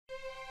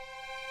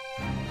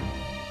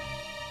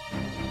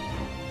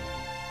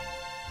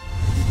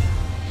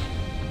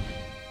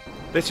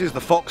This is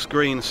the Fox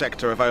Green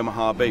sector of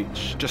Omaha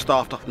Beach. Just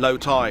after low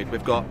tide,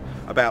 we've got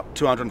about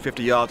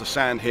 250 yards of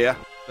sand here,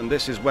 and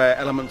this is where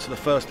elements of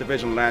the 1st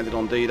Division landed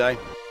on D-Day.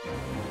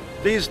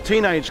 These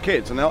teenage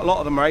kids, and a lot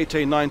of them are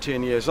 18,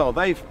 19 years old,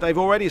 they've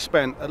already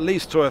spent at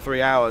least 2 or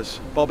 3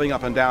 hours bobbing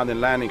up and down in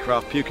landing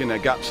craft, puking their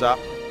guts up.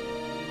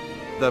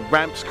 The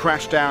ramps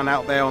crash down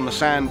out there on the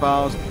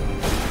sandbars.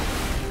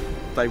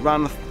 They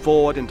run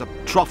forward into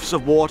troughs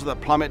of water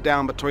that plummet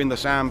down between the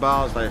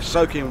sandbars. They're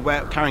soaking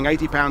wet, carrying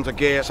 80 pounds of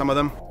gear, some of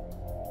them.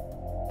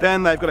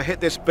 Then they've got to hit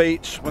this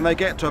beach. When they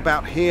get to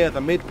about here,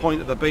 the midpoint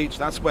of the beach,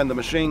 that's when the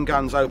machine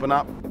guns open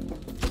up.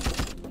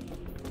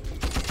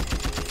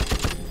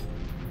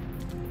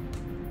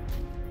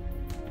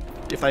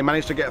 If they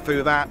manage to get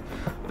through that,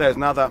 there's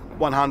another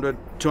 100,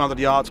 200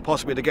 yards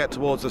possibly to get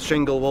towards the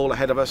shingle wall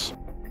ahead of us.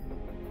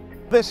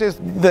 This is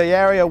the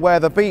area where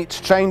the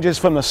beach changes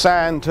from the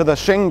sand to the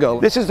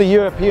shingle. This is the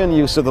European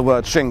use of the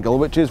word shingle,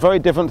 which is very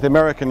different to the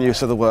American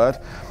use of the word.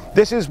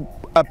 This is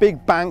a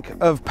big bank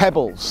of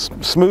pebbles,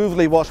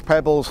 smoothly washed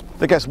pebbles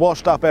that gets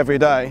washed up every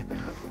day.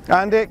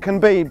 And it can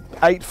be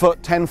 8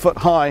 foot, 10 foot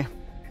high.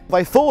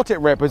 They thought it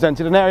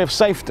represented an area of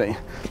safety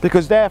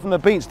because there from the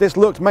beach this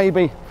looked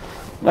maybe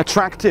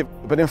attractive.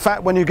 But in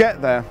fact, when you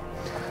get there,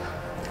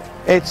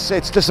 it's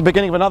just the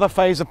beginning of another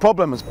phase of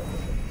problems.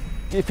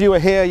 If you were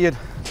here, you'd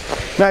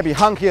maybe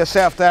hunker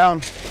yourself down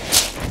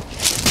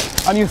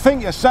and you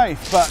think you're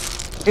safe,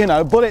 but you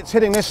know, bullets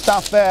hitting this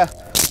stuff there,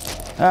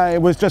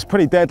 it was just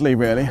pretty deadly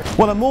really.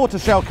 Well, a mortar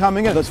shell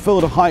coming in that's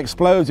filled with high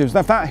explosives,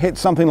 if that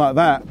hits something like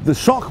that, the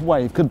shock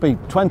wave could be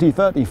 20,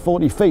 30,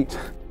 40 feet.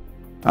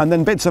 And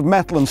then bits of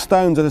metal and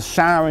stones are just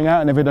showering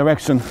out in every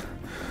direction.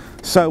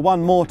 So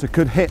one mortar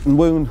could hit and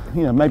wound,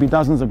 you know, maybe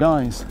dozens of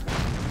guys.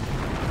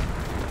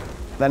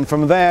 Then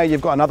from there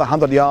you've got another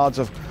 100 yards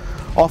of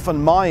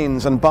often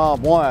mines and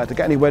barbed wire to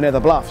get anywhere near the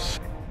bluffs.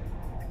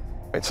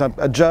 It's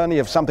a journey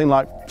of something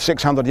like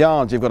 600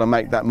 yards you've got to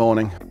make that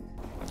morning.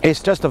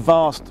 It's just a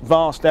vast,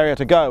 vast area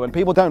to go, and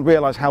people don't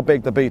realize how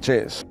big the beach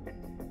is.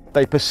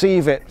 They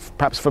perceive it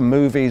perhaps from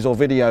movies or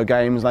video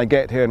games. They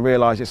get here and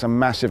realize it's a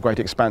massive, great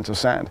expanse of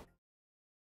sand.